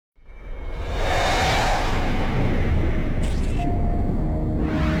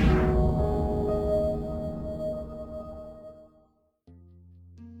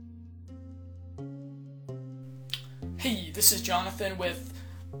This is Jonathan with...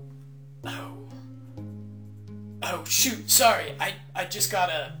 Oh shoot, sorry. I just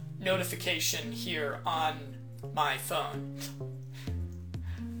got a notification here on my phone.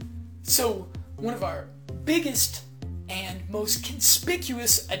 So, one of our biggest and most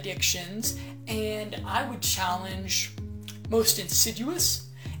conspicuous addictions, and I would challenge most insidious,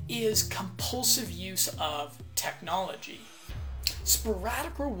 is compulsive use of technology.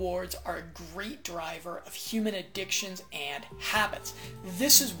 Sporadic rewards are a great driver of human addictions and habits.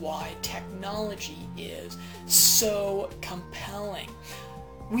 This is why technology is so compelling.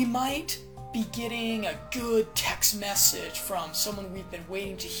 We might be getting a good text message from someone we've been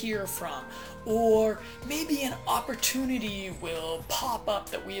waiting to hear from, or maybe an opportunity will pop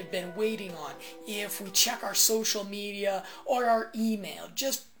up that we have been waiting on if we check our social media or our email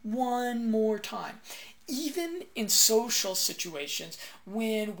just one more time. Even in social situations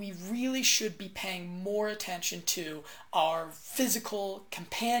when we really should be paying more attention to our physical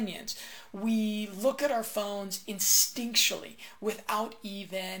companions, we look at our phones instinctually without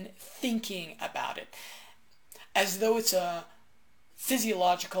even thinking about it, as though it's a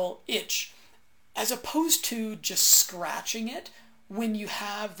physiological itch, as opposed to just scratching it. When you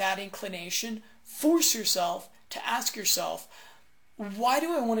have that inclination, force yourself to ask yourself, why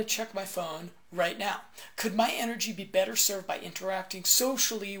do I want to check my phone right now? Could my energy be better served by interacting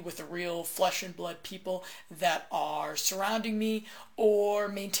socially with the real flesh and blood people that are surrounding me, or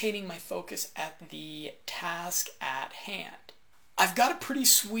maintaining my focus at the task at hand? I've got a pretty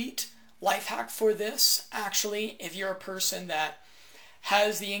sweet life hack for this, actually, if you're a person that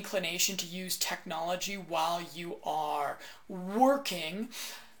has the inclination to use technology while you are working.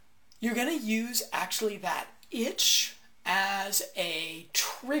 You're going to use actually that itch as a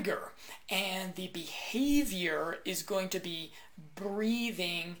trigger, and the behavior is going to be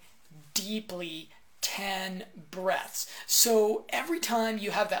breathing deeply 10 breaths. So every time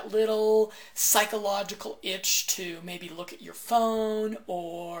you have that little psychological itch to maybe look at your phone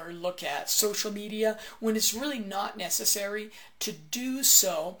or look at social media when it's really not necessary to do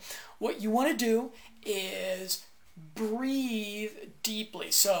so, what you want to do is breathe deeply.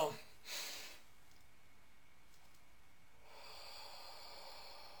 So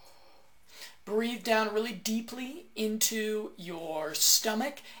breathe down really deeply into your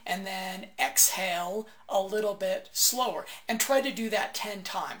stomach and then exhale a little bit slower. And try to do that 10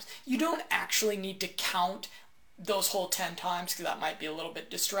 times. You don't actually need to count those whole 10 times because that might be a little bit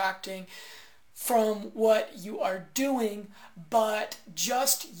distracting from what you are doing, but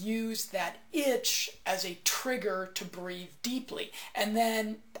just use that itch as a trigger to breathe deeply. And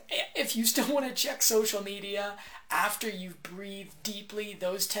then if you still want to check social media after you've breathed deeply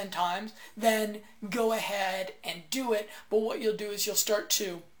those 10 times, then go ahead and do it. But what you'll do is you'll start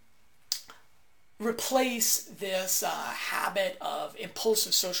to replace this habit of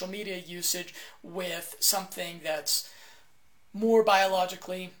impulsive social media usage with something that's more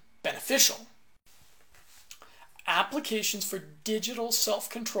biologically beneficial. Applications for digital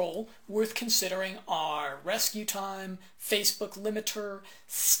self-control worth considering are Rescue Time, Facebook Limiter,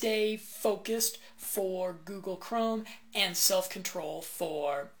 Stay Focused for Google Chrome, and Self-Control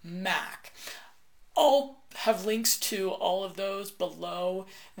for Mac. I'll have links to all of those below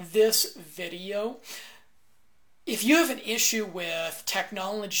this video. If you have an issue with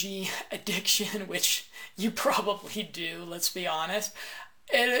technology addiction, which you probably do, let's be honest,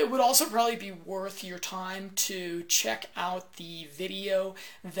 it would also probably be worth your time to check out the video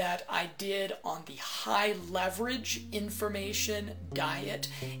that I did on the high leverage information diet.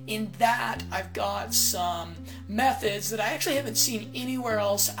 In that, I've got some methods that I actually haven't seen anywhere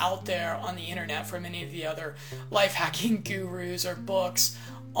else out there on the internet from any of the other life hacking gurus or books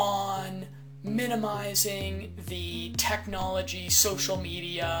on minimizing the technology, social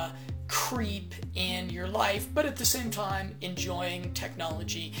media creep in your life, but at the same time enjoying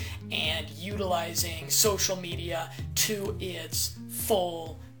technology and utilizing social media to its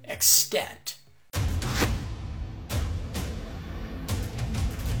full extent.